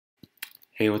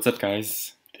Hey, what's up,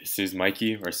 guys? This is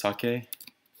Mikey or Sake.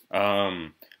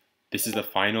 Um, this is the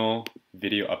final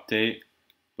video update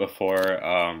before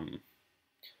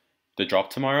the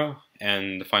drop tomorrow,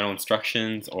 and the final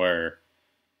instructions or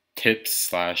tips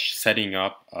slash setting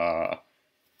up.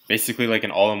 Basically, like an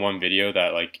all-in-one video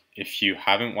that, like, if you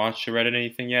haven't watched or read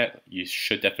anything yet, you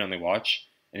should definitely watch.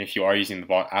 And if you are using the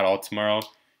bot at all tomorrow, you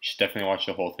should definitely watch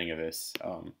the whole thing of this,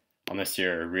 unless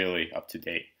you're really up to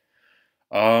date.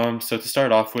 So to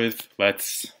start off with,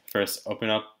 let's first open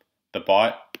up the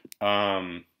bot.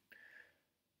 One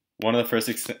of the first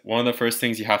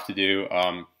things you have to do,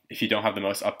 if you don't have the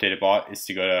most updated bot, is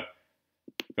to go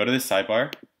to this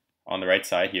sidebar on the right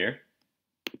side here.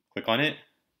 Click on it.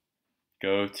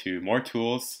 Go to More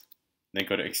Tools, then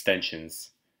go to Extensions.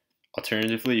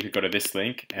 Alternatively, you could go to this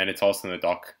link, and it's also in the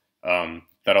doc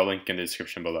that I'll link in the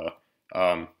description below.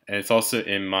 And it's also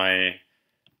in my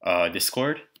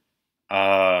Discord.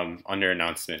 Under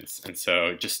announcements. And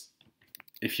so just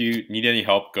if you need any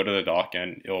help, go to the doc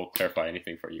and it'll clarify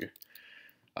anything for you.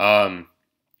 So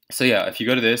yeah, if you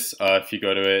go to this, if you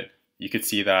go to it, you could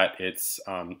see that it's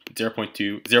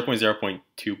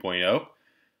 0.0.2.0.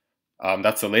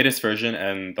 That's the latest version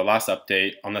and the last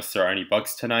update, unless there are any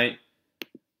bugs tonight.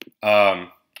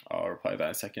 I'll reply to that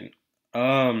in a second.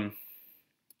 Yeah,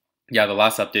 the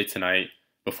last update tonight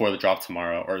before the drop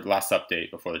tomorrow, or last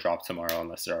update before the drop tomorrow,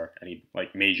 unless there are any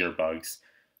like major bugs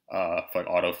for like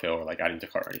autofill or like adding to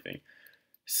cart or anything.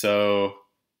 So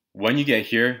when you get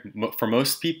here, for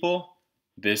most people,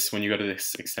 when you go to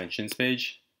this extensions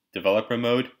page, developer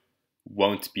mode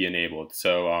won't be enabled.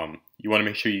 So you want to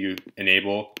make sure you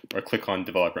enable or click on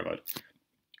developer mode.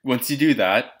 Once you do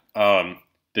that,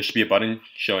 there should be a button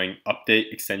showing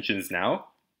update extensions now.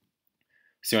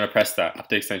 So you want to press that,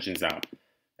 update extensions now.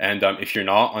 And if you're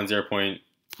not on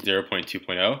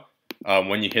 0.0.2.0,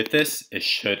 when you hit this, it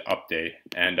should update.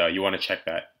 And you want to check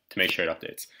that to make sure it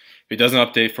updates. If it doesn't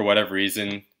update for whatever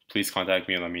reason, please contact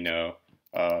me and let me know.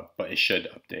 But it should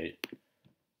update.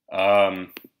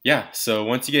 Yeah, so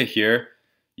once you get here,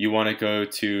 you want to go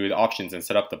to the options and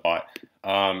set up the bot.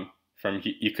 You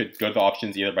could go to the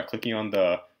options either by clicking on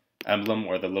the emblem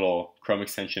or the little Chrome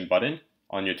extension button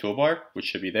on your toolbar, which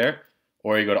should be there.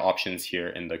 Or you go to options here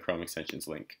in the Chrome extensions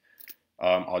link.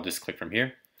 I'll just click from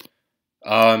here.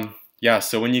 Yeah,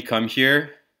 so when you come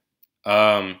here,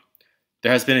 there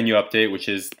has been a new update, which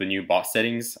is the new bot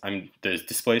settings. There's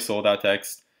display sold out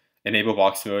text, enable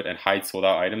box mode, and hide sold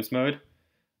out items mode.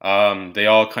 They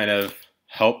all kind of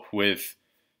help with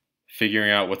figuring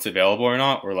out what's available or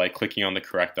not, or like clicking on the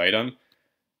correct item.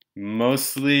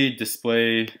 Mostly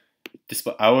display.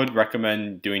 I would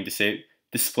recommend doing display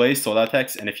sold out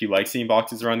text, and if you like seeing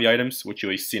boxes around the items, which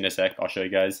you'll see in a sec, I'll show you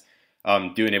guys,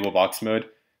 do enable box mode.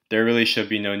 There really should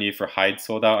be no need for hide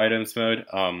sold out items mode.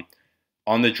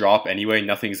 On the drop anyway,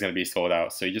 nothing's going to be sold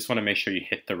out, so you just want to make sure you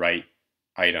hit the right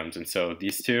items. And so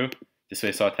these two,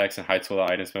 display sold out text and hide sold out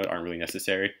items mode, aren't really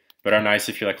necessary, but are nice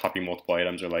if you're like copying multiple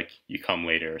items or like you come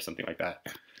later or something like that.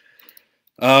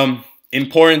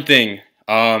 Important thing,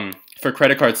 for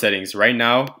credit card settings, right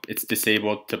now it's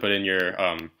disabled to put in your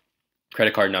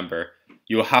credit card number.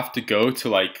 You will have to go to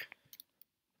like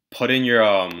put in your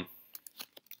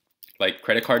like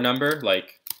credit card number,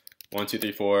 like 1 2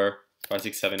 3 4 5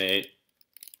 6 7 8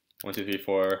 1 2 3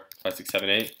 4 5 6 7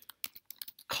 8.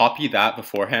 Copy that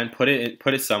beforehand. Put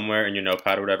it somewhere in your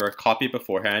notepad or whatever. Copy it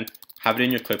beforehand. Have it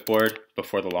in your clipboard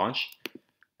before the launch.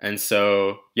 And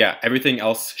so yeah, everything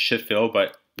else should fill,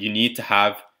 but you need to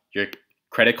have your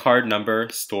credit card number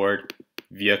stored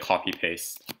via copy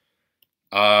paste.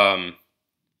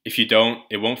 If you don't,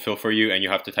 it won't fill for you and you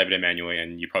have to type it in manually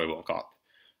and you probably won't cop.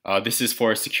 This is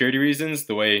for security reasons.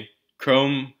 The way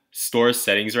Chrome stores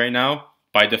settings right now,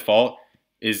 by default,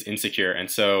 is insecure.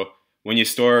 And so when you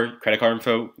store credit card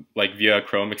info like via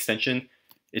Chrome extension,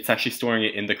 it's actually storing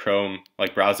it in the Chrome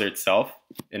like browser itself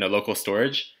in a local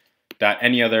storage that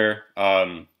any other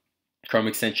Chrome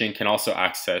extension can also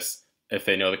access if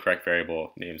they know the correct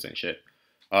variable names and shit.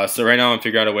 So right now I'm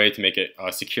figuring out a way to make it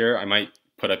secure. I might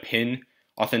put a PIN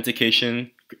authentication,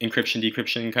 encryption,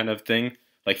 decryption kind of thing,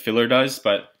 like Filler does.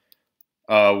 But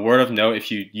word of note,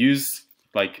 if you use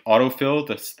like autofill,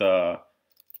 that's the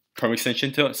Chrome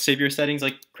extension to save your settings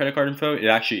like credit card info, it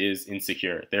actually is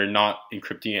insecure. They're not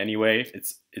encrypting it anyway.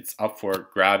 It's up for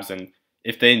grabs, and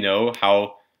if they know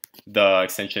how the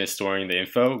extension is storing the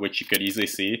info, which you could easily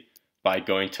see by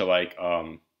going to like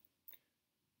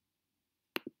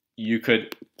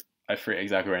I forget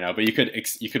exactly right now, but you could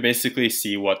basically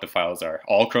see what the files are.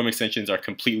 All Chrome extensions are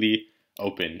completely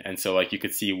open, and so like you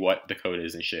could see what the code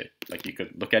is and shit. Like you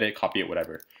could look at it, copy it,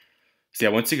 whatever. So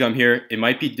yeah, once you come here, it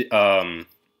might be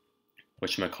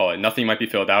whatchamacallit, nothing might be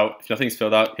filled out. If nothing's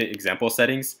filled out, hit example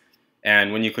settings.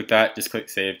 And when you click that, just click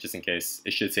save just in case.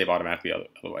 It should save automatically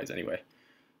otherwise anyway.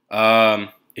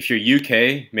 If you're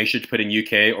UK, make sure to put in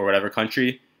UK or whatever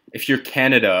country. If you're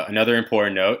Canada, another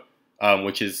important note,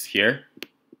 which is here.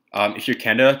 If you're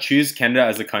Canada, choose Canada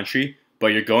as a country, but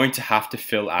you're going to have to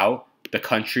fill out the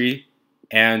country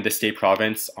and the state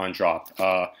province on drop.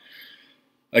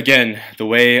 Again, the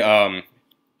way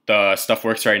the stuff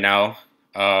works right now,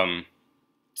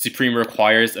 Supreme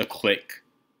requires a click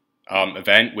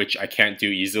event, which I can't do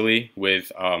easily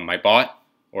with my bot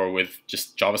or with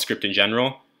just JavaScript in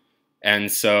general.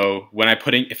 And so when I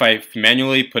put in, if I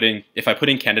put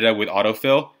in Canada with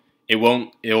autofill,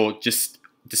 it'll just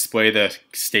display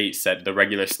the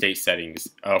regular state settings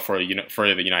for the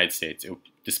United States. It will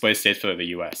display states for the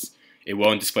US. It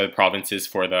won't display the provinces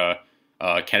for the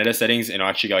Canada settings, and it'll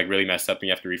actually get like really messed up and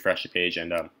you have to refresh the page,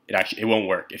 and it won't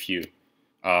work if you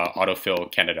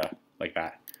autofill Canada like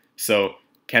that. So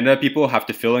Canada people have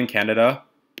to fill in Canada.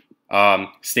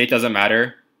 State doesn't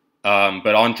matter,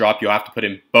 but on drop you'll have to put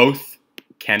in both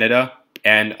Canada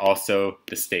and also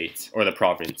the state or the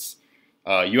province.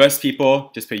 US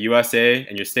people, just put USA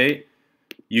and your state.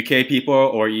 UK people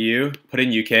or EU, put in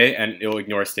UK and it'll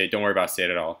ignore state. Don't worry about state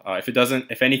at all.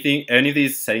 If any of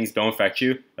these settings don't affect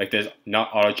you, like there's not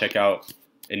auto checkout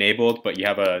enabled, but you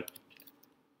have a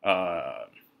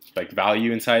like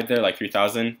value inside there, like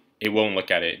 3,000, it won't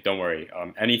look at it. Don't worry.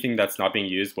 Anything that's not being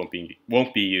used won't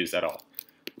be used at all,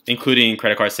 including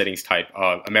credit card settings type.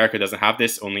 America doesn't have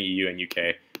this, only EU and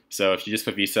UK. So if you just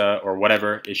put Visa or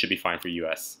whatever, it should be fine for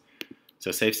US.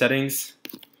 So save settings.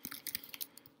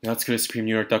 Now let's go to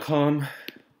supremenewyork.com.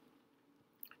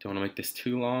 Don't want to make this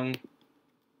too long.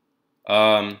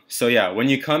 So yeah, when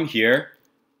you come here,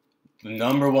 the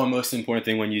number one most important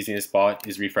thing when using this bot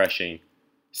is refreshing.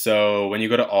 So when you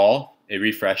go to all, it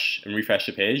refresh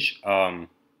the page.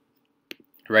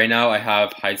 Right now I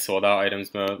have hide sold out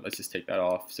items mode. Let's just take that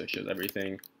off so it shows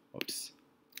everything. Oops.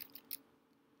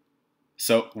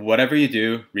 So whatever you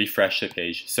do, refresh the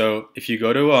page. So if you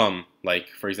go to like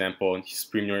for example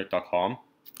supremenewyork.com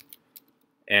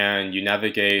and you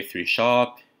navigate through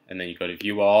shop and then you go to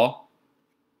view all,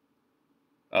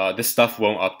 this stuff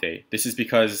won't update. This is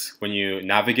because when you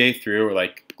navigate through or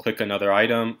like click another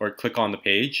item or click on the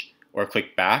page or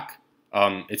click back,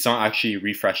 it's not actually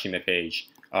refreshing the page.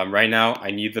 Right now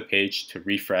I need the page to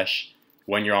refresh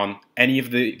when you're on any of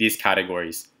these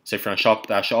categories. So if you're on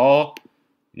shop-all,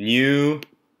 new,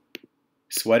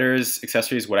 sweaters,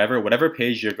 accessories, whatever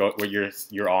page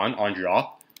you're on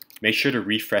drop, make sure to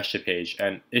refresh the page.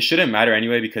 And it shouldn't matter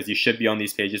anyway because you should be on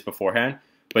these pages beforehand,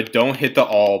 but don't hit the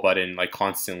all button like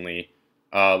constantly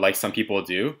like some people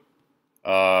do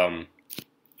to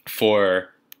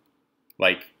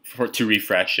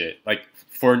refresh it. Like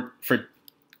for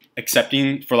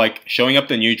showing up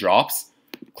the new drops,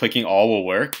 clicking all will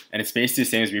work, and it's basically the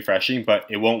same as refreshing, but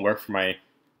it won't work for my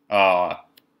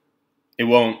it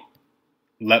won't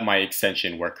let my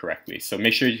extension work correctly. So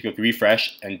make sure you click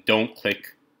refresh and don't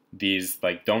click these,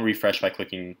 like don't refresh by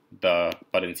clicking the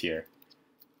buttons here.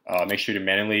 Make sure to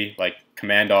manually like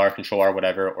Command R, Control R,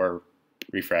 whatever, or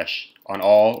refresh on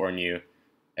all or new.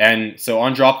 And so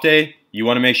on drop day, you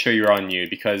want to make sure you're on new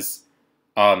because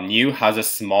new has a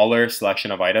smaller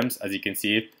selection of items. As you can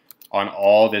see, on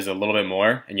all there's a little bit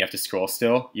more, and you have to scroll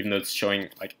still, even though it's showing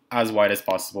like as wide as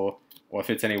possible. Or if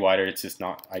it's any wider, it's just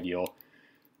not ideal.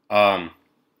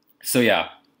 So yeah,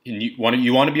 you want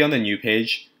to be on the new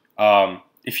page.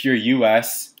 If you're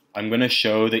US, I'm going to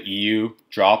show the EU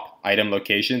drop item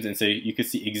locations, and so you can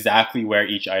see exactly where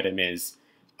each item is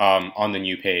on the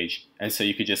new page. And so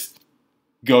you could just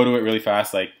go to it really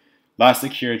fast. Like last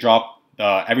secure drop,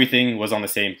 everything was on the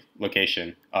same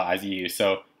location as EU.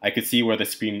 So I could see where the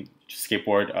Supreme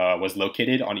skateboard was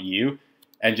located on EU,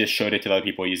 and just showed it to other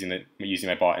people using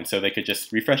my bot, and so they could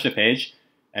just refresh the page,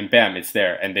 and bam, it's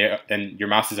there, and your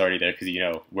mouse is already there because you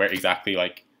know where exactly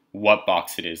like what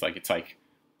box it is. Like it's like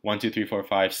 1, 2, 3, 4,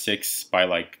 5, 6 by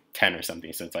like 10 or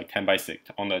something. So it's like 10 by 6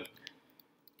 on the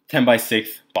 10 by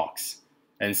 6 box.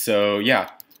 And so yeah,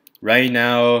 right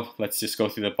now let's just go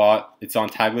through the bot. It's on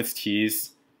tagless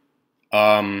tees.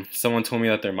 Someone told me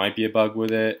that there might be a bug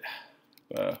with it,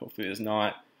 but hopefully there's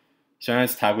not. So now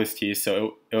it's tagless tees,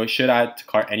 so it should add to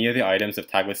cart any of the items of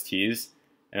tagless tees,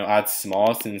 and it'll add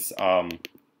small since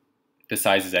the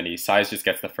size is any. Size just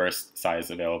gets the first size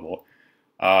available.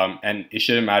 And it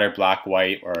shouldn't matter black,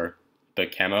 white, or the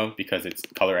camo because it's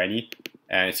color any,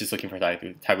 and it's just looking for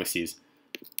tagless tees.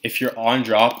 If you're on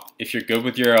drop, if you're good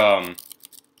with your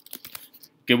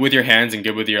hands and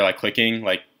good with your like clicking,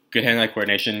 like good hand-eye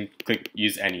coordination, click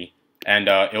use any. and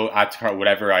it'll add to cart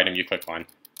whatever item you click on.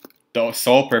 The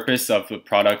sole purpose of the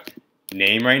product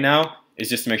name right now is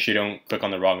just to make sure you don't click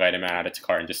on the wrong item and add it to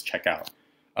cart and just check out.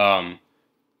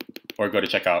 Or go to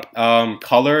checkout.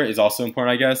 Color is also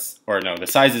important, I guess. Or no, the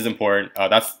size is important.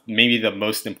 That's maybe the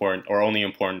most important or only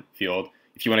important field.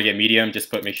 If you want to get medium,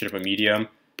 just make sure to put medium,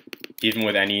 even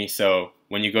with any. So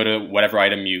when you go to whatever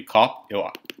item you cop,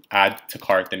 it'll add to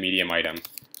cart the medium item.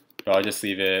 But I'll just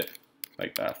leave it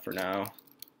like that for now.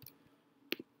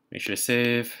 Make sure to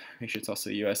save. Make sure it's also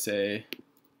USA,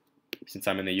 since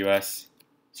I'm in the US.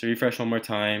 So refresh one more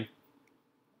time.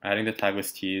 Adding the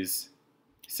tagless keys.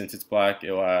 Since it's black,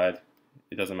 it'll add,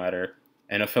 it doesn't matter.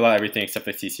 And it'll fill out everything except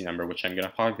the CC number, which I'm going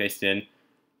to copy paste in,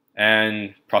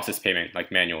 and process payment,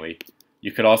 like manually.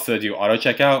 You could also do auto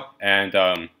checkout, and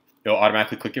it'll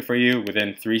automatically click it for you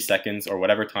within 3 seconds or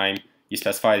whatever time you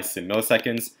specify. This is in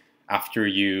milliseconds after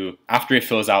it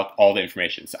fills out all the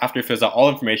information. So after it fills out all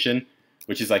information,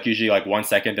 which is like usually like 1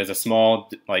 second, there's a small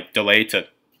like delay to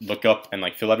look up and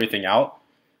like fill everything out.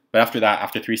 But after that,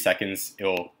 after 3 seconds,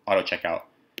 it'll auto checkout.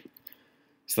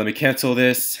 So let me cancel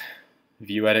this,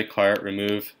 view, edit, cart,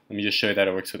 remove. Let me just show you that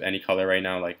it works with any color right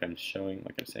now, like I'm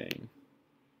saying.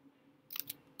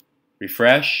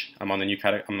 Refresh. I'm on the new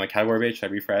category. I'm on the category page. So I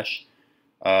refresh.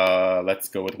 Let's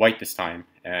go with white this time,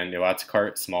 and it'll add to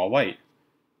cart small white.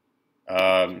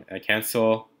 And I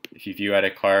cancel. If you view,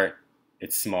 edit, cart,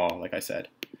 it's small, like I said.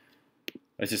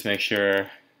 Let's just make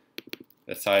sure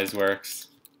the size works.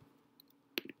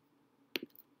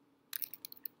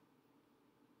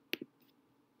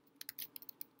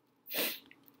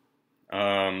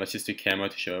 Let's just do camo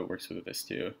to show it works with this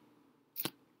too.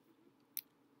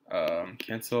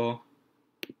 Cancel.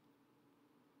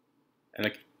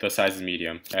 And the size is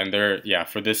medium. And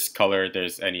for this color,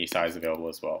 there's any size available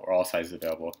as well, or all sizes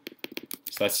available.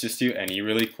 So let's just do any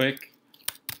really quick.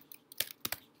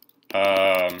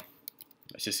 Let's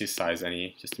just do size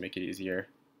any, just to make it easier.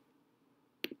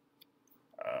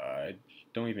 I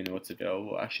don't even know what's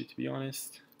available, actually, to be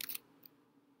honest.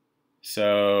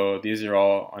 So these are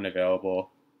all unavailable.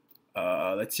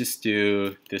 Let's just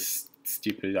do this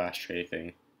stupid ashtray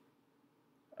thing.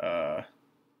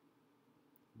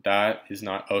 That is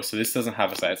not, oh, so this doesn't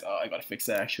have a size. Oh, I gotta fix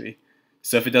that actually.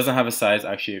 So if it doesn't have a size,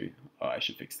 actually, oh, I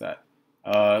should fix that.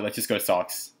 Let's just go to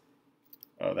socks.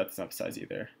 Oh, that's not a size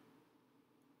either.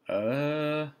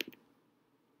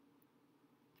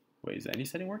 Wait, is any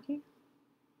setting working?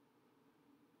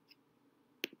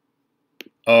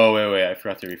 Oh, wait, I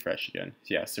forgot to refresh again.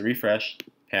 Yeah, so refresh,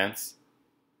 pants,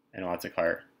 and I'll add to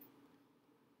cart.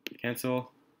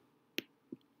 Cancel.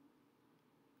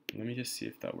 Let me just see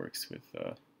if that works with,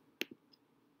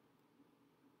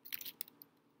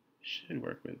 should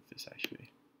work with this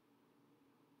actually.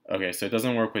 Okay, so it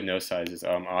doesn't work with no sizes.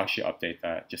 I'll actually update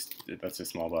that, that's a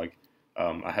small bug.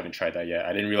 I haven't tried that yet.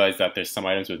 I didn't realize that there's some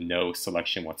items with no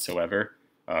selection whatsoever.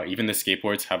 Even the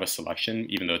skateboards have a selection,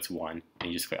 even though it's one, and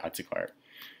you just click add to cart.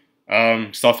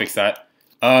 So I'll fix that.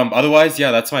 Otherwise,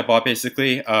 yeah, that's my bot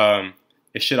basically.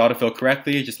 It should autofill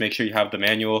correctly. Just make sure you have the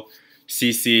manual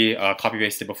CC copy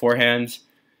pasted beforehand.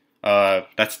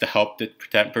 That's to help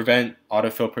prevent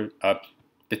autofill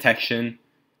detection.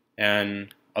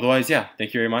 And otherwise, yeah,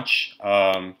 thank you very much.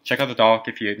 Check out the doc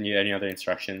if you need any other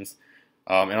instructions.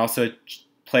 And also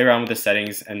play around with the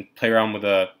settings and play around with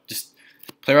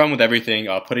everything.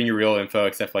 Put in your real info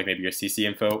except for like maybe your CC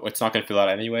info. It's not going to fill out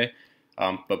anyway.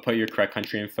 But put your correct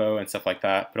country info and stuff like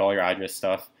that. Put all your address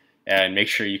stuff, and make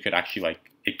sure you could actually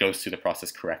it goes through the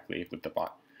process correctly with the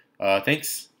bot.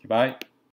 Thanks. Goodbye.